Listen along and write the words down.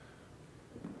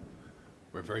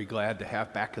We're very glad to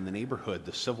have back in the neighborhood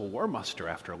the Civil War muster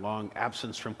after a long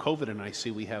absence from COVID, and I see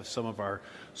we have some of our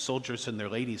soldiers and their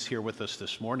ladies here with us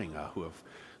this morning who have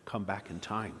come back in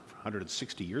time.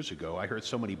 160 years ago, I heard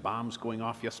so many bombs going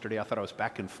off yesterday, I thought I was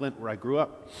back in Flint where I grew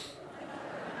up.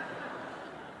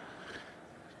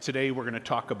 Today we're going to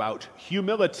talk about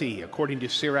humility, according to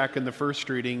Sirach in the first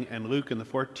reading and Luke in the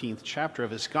 14th chapter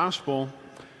of his gospel,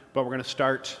 but we're going to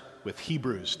start with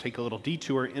Hebrews, take a little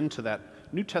detour into that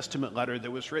New Testament letter that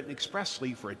was written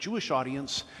expressly for a Jewish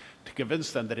audience to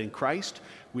convince them that in Christ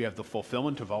we have the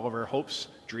fulfillment of all of our hopes,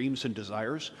 dreams, and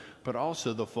desires, but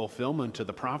also the fulfillment of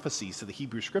the prophecies of the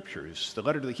Hebrew Scriptures. The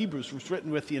letter to the Hebrews was written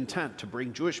with the intent to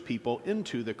bring Jewish people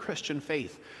into the Christian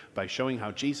faith by showing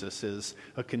how Jesus is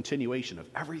a continuation of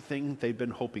everything they've been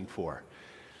hoping for.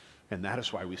 And that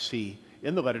is why we see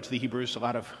in the letter to the Hebrews a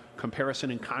lot of comparison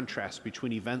and contrast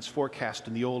between events forecast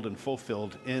in the Old and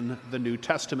fulfilled in the New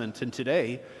Testament. And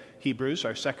today, Hebrews,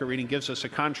 our second reading, gives us a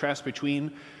contrast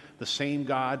between the same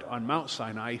God on Mount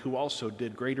Sinai who also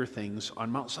did greater things on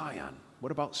Mount Zion.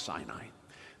 What about Sinai?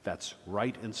 That's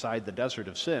right inside the desert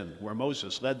of Sin, where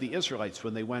Moses led the Israelites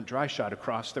when they went dry-shod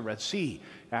across the Red Sea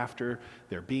after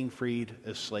their being freed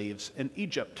as slaves in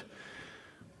Egypt.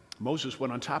 Moses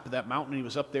went on top of that mountain. He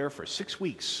was up there for 6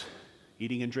 weeks,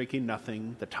 eating and drinking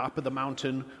nothing. The top of the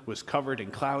mountain was covered in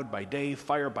cloud by day,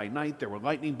 fire by night. There were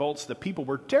lightning bolts. The people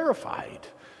were terrified.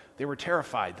 They were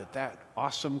terrified that that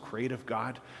awesome, creative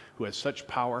God who has such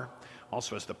power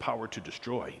also has the power to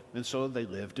destroy. And so they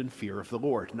lived in fear of the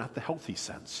Lord, not the healthy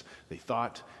sense. They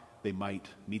thought they might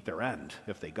meet their end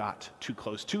if they got too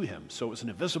close to him. So it was an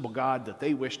invisible God that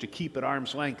they wished to keep at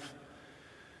arm's length.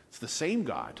 It's the same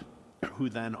God who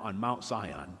then on Mount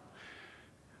Zion,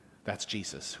 that's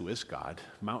Jesus, who is God.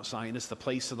 Mount Zion is the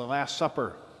place of the Last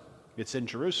Supper. It's in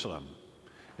Jerusalem.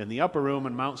 In the upper room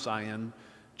on Mount Zion,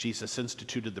 Jesus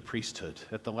instituted the priesthood.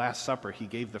 At the Last Supper, he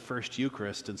gave the first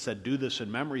Eucharist and said, "Do this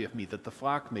in memory of me, that the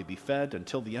flock may be fed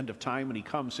until the end of time when he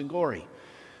comes in glory."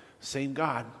 Same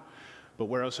God. But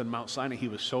whereas on Mount Sinai, he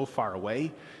was so far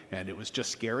away, and it was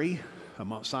just scary, on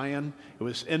Mount Zion, it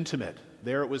was intimate.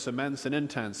 There it was immense and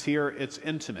intense. Here it's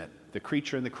intimate. The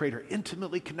creature and the creator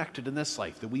intimately connected in this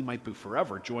life, that we might be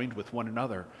forever joined with one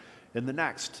another in the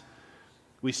next.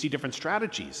 We see different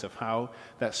strategies of how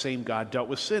that same God dealt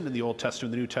with sin in the Old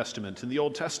Testament and the New Testament. In the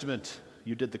Old Testament,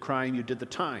 you did the crime, you did the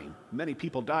time. Many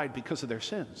people died because of their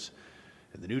sins.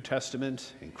 In the New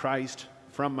Testament, in Christ,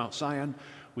 from Mount Zion,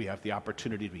 we have the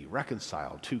opportunity to be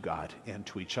reconciled to God and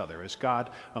to each other as God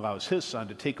allows his Son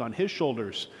to take on his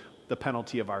shoulders the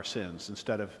penalty of our sins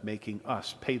instead of making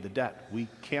us pay the debt we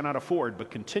cannot afford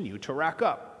but continue to rack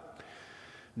up.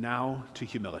 Now to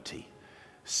humility.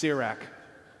 Sirach,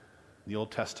 the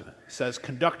Old Testament, says,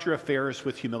 "Conduct your affairs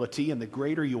with humility, and the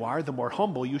greater you are, the more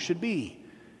humble you should be."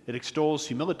 It extols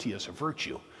humility as a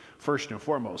virtue. First and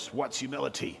foremost, what's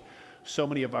humility? So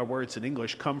many of our words in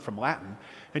English come from Latin,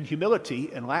 and humility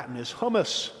in Latin is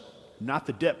hummus, not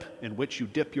the dip in which you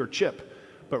dip your chip,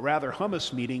 but rather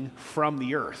hummus meaning from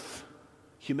the earth.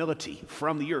 Humility,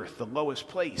 from the earth, the lowest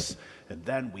place, and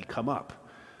then we come up.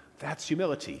 That's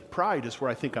humility. Pride is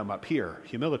where I think I'm up here.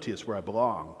 Humility is where I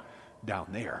belong, down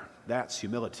there. That's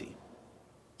humility.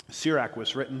 Sirach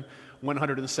was written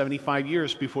 175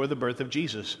 years before the birth of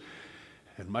Jesus.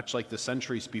 And much like the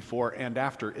centuries before and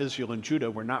after, Israel and Judah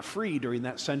were not free during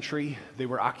that century. They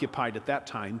were occupied at that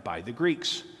time by the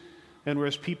Greeks. And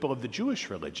whereas people of the Jewish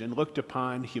religion looked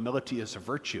upon humility as a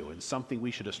virtue and something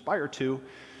we should aspire to,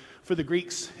 for the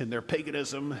Greeks in their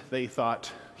paganism, they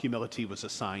thought humility was a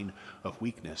sign of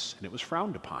weakness, and it was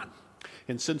frowned upon.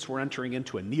 And since we're entering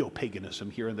into a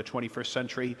neo-paganism here in the 21st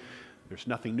century, there's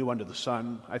nothing new under the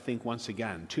sun. I think once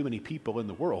again, too many people in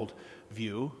the world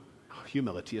view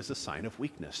humility as a sign of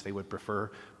weakness. They would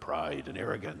prefer pride and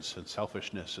arrogance and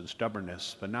selfishness and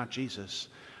stubbornness, but not Jesus,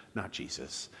 not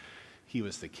Jesus. He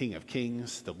was the King of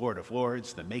Kings, the Lord of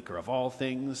Lords, the maker of all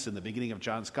things. In the beginning of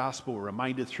John's Gospel, we're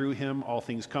reminded through him all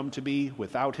things come to be.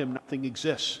 Without him, nothing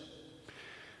exists.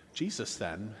 Jesus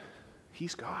then,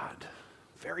 he's God,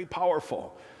 very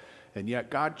powerful. And yet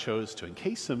God chose to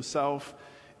encase himself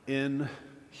in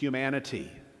humanity,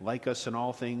 like us in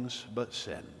all things but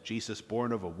sin. Jesus,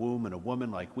 born of a womb and a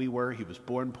woman like we were. He was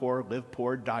born poor, lived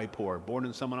poor, died poor, born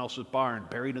in someone else's barn,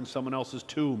 buried in someone else's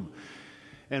tomb.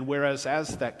 And whereas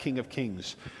as that King of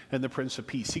Kings and the Prince of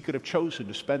Peace, he could have chosen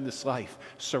to spend this life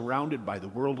surrounded by the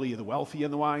worldly, the wealthy,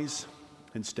 and the wise,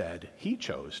 instead, he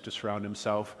chose to surround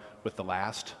himself with the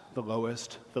last, the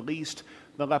lowest, the least,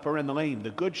 the leper and the lame, the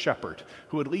good shepherd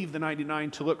who would leave the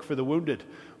 99 to look for the wounded,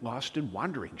 lost and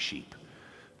wandering sheep.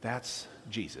 That's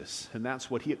Jesus, and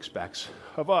that's what he expects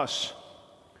of us.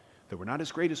 that we're not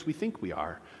as great as we think we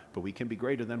are, but we can be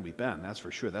greater than we've been. That's for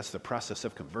sure. That's the process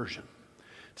of conversion.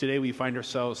 Today we find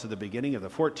ourselves at the beginning of the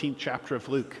 14th chapter of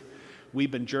Luke. We've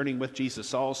been journeying with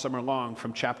Jesus all summer long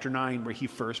from chapter 9, where he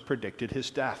first predicted his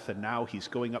death, and now he's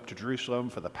going up to Jerusalem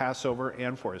for the Passover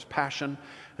and for his passion,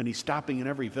 and he's stopping in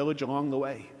every village along the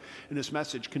way. And his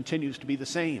message continues to be the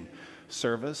same: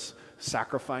 service,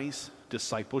 sacrifice,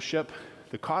 discipleship.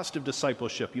 The cost of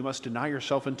discipleship: you must deny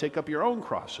yourself and take up your own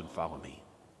cross and follow me.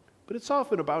 But it's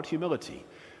often about humility.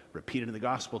 Repeated in the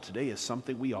gospel today is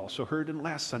something we also heard in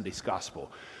last Sunday's gospel.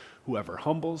 Whoever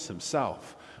humbles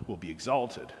himself will be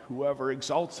exalted. Whoever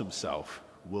exalts himself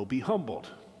will be humbled.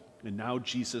 And now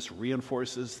Jesus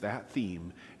reinforces that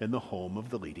theme in the home of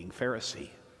the leading Pharisee.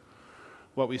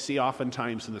 What we see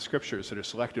oftentimes in the scriptures that are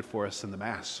selected for us in the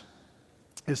Mass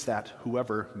is that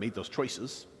whoever made those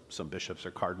choices, some bishops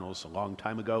or cardinals a long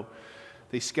time ago,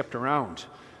 they skipped around,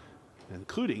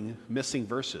 including missing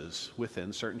verses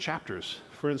within certain chapters.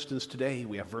 For instance, today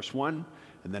we have verse 1,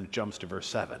 and then it jumps to verse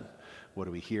 7. What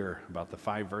do we hear about the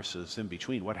 5 verses in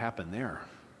between? What happened there?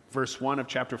 Verse 1 of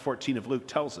chapter 14 of Luke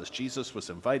tells us Jesus was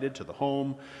invited to the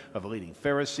home of a leading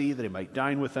Pharisee that he might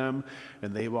dine with them,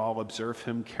 and they will all observe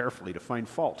him carefully to find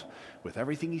fault with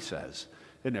everything he says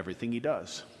and everything he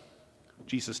does.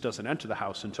 Jesus doesn't enter the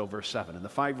house until verse 7. In the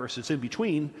 5 verses in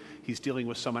between, he's dealing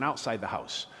with someone outside the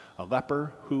house, a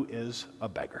leper who is a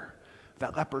beggar.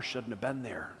 That leper shouldn't have been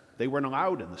there. They weren't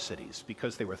allowed in the cities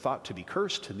because they were thought to be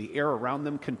cursed and the air around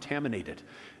them contaminated.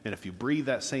 And if you breathe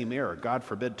that same air, God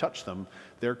forbid, touch them,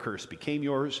 their curse became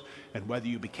yours. And whether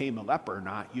you became a leper or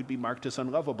not, you'd be marked as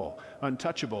unlovable,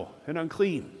 untouchable, and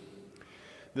unclean.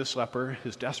 This leper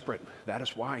is desperate. That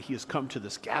is why he has come to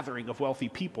this gathering of wealthy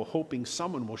people, hoping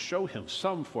someone will show him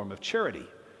some form of charity.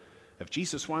 If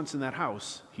Jesus wants in that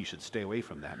house, he should stay away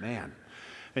from that man.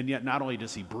 And yet not only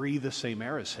does he breathe the same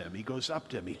air as him, he goes up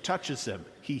to him, he touches him,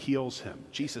 he heals him.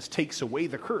 Jesus takes away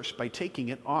the curse by taking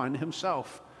it on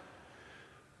himself.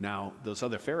 Now, those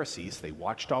other Pharisees, they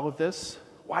watched all of this.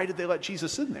 Why did they let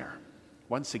Jesus in there?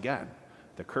 Once again,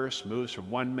 the curse moves from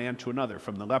one man to another,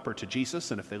 from the leper to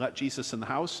Jesus, and if they let Jesus in the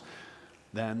house,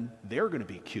 then they're going to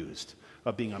be accused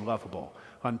of being unlovable,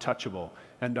 untouchable,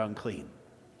 and unclean.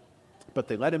 But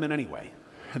they let him in anyway,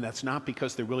 and that's not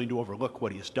because they're willing to overlook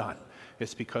what he has done.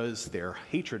 It's because their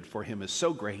hatred for him is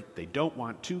so great, they don't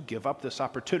want to give up this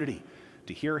opportunity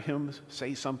to hear him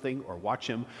say something or watch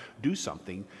him do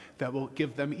something that will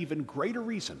give them even greater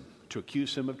reason to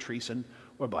accuse him of treason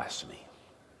or blasphemy.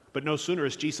 But no sooner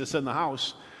is Jesus in the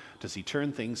house does he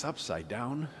turn things upside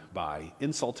down by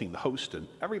insulting the host and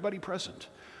everybody present.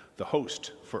 The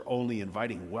host for only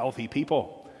inviting wealthy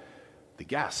people, the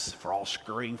guests for all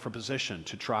scurrying for position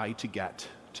to try to get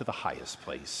to the highest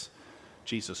place.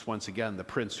 Jesus, once again, the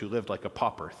prince who lived like a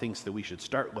pauper, thinks that we should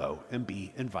start low and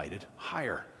be invited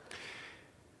higher.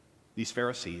 These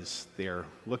Pharisees, they're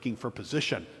looking for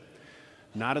position,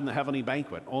 not in the heavenly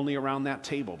banquet, only around that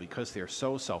table, because they're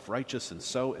so self-righteous and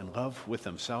so in love with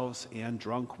themselves and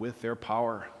drunk with their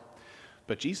power.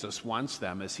 But Jesus wants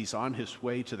them, as he's on his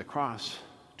way to the cross,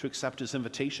 to accept his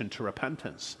invitation to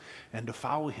repentance and to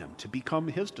follow him, to become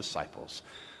his disciples,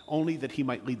 only that he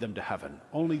might lead them to heaven,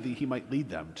 only that he might lead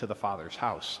them to the Father's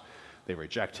house. They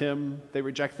reject him, they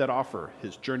reject that offer.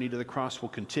 His journey to the cross will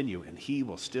continue, and he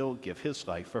will still give his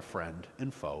life for friend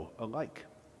and foe alike.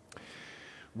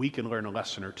 We can learn a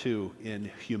lesson or two in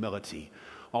humility.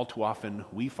 All too often,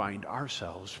 we find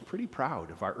ourselves pretty proud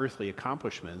of our earthly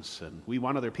accomplishments, and we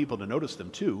want other people to notice them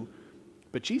too.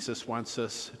 But Jesus wants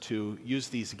us to use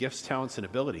these gifts, talents, and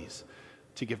abilities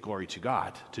to give glory to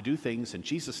God, to do things in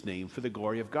Jesus' name for the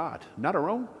glory of God, not our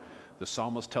own. The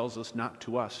psalmist tells us, not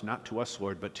to us,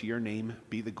 Lord, but to your name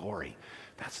be the glory.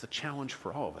 That's the challenge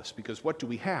for all of us, because what do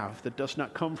we have that does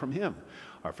not come from him?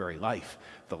 Our very life,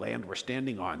 the land we're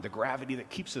standing on, the gravity that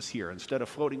keeps us here instead of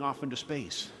floating off into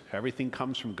space. Everything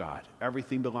comes from God.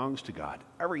 Everything belongs to God.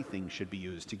 Everything should be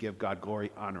used to give God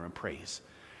glory, honor, and praise.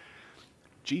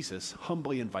 Jesus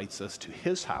humbly invites us to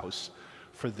his house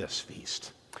for this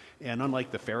feast. And unlike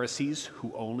the Pharisees,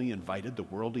 who only invited the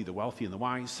worldly, the wealthy, and the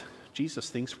wise, Jesus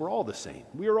thinks we're all the same.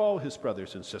 We are all his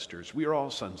brothers and sisters. We are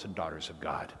all sons and daughters of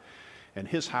God. And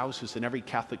his house is in every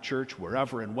Catholic church,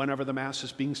 wherever and whenever the Mass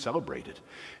is being celebrated.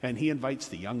 And he invites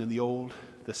the young and the old,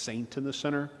 the saint and the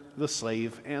sinner, the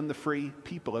slave and the free,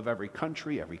 people of every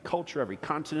country, every culture, every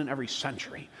continent, every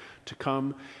century, to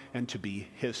come and to be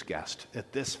his guest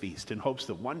at this feast, in hopes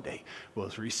that one day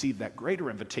we'll receive that greater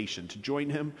invitation to join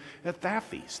him at that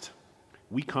feast.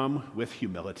 we come with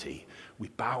humility. We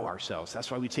bow ourselves. That's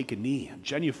why we take a knee and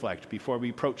genuflect before we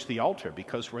approach the altar,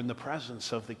 because we're in the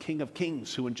presence of the King of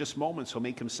Kings, who in just moments will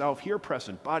make himself here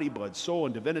present, body, blood, soul,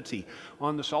 and divinity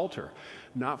on this altar,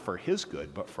 not for his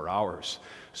good, but for ours,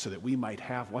 so that we might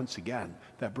have once again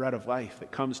that bread of life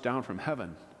that comes down from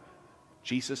heaven.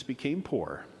 Jesus became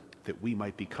poor that we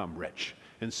might become rich.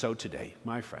 And so today,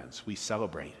 my friends, we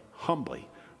celebrate humbly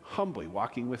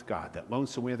walking with God, that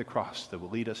lonesome way of the cross that will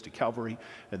lead us to Calvary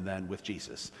and then with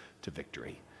Jesus to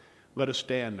victory. Let us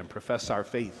stand and profess our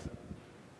faith.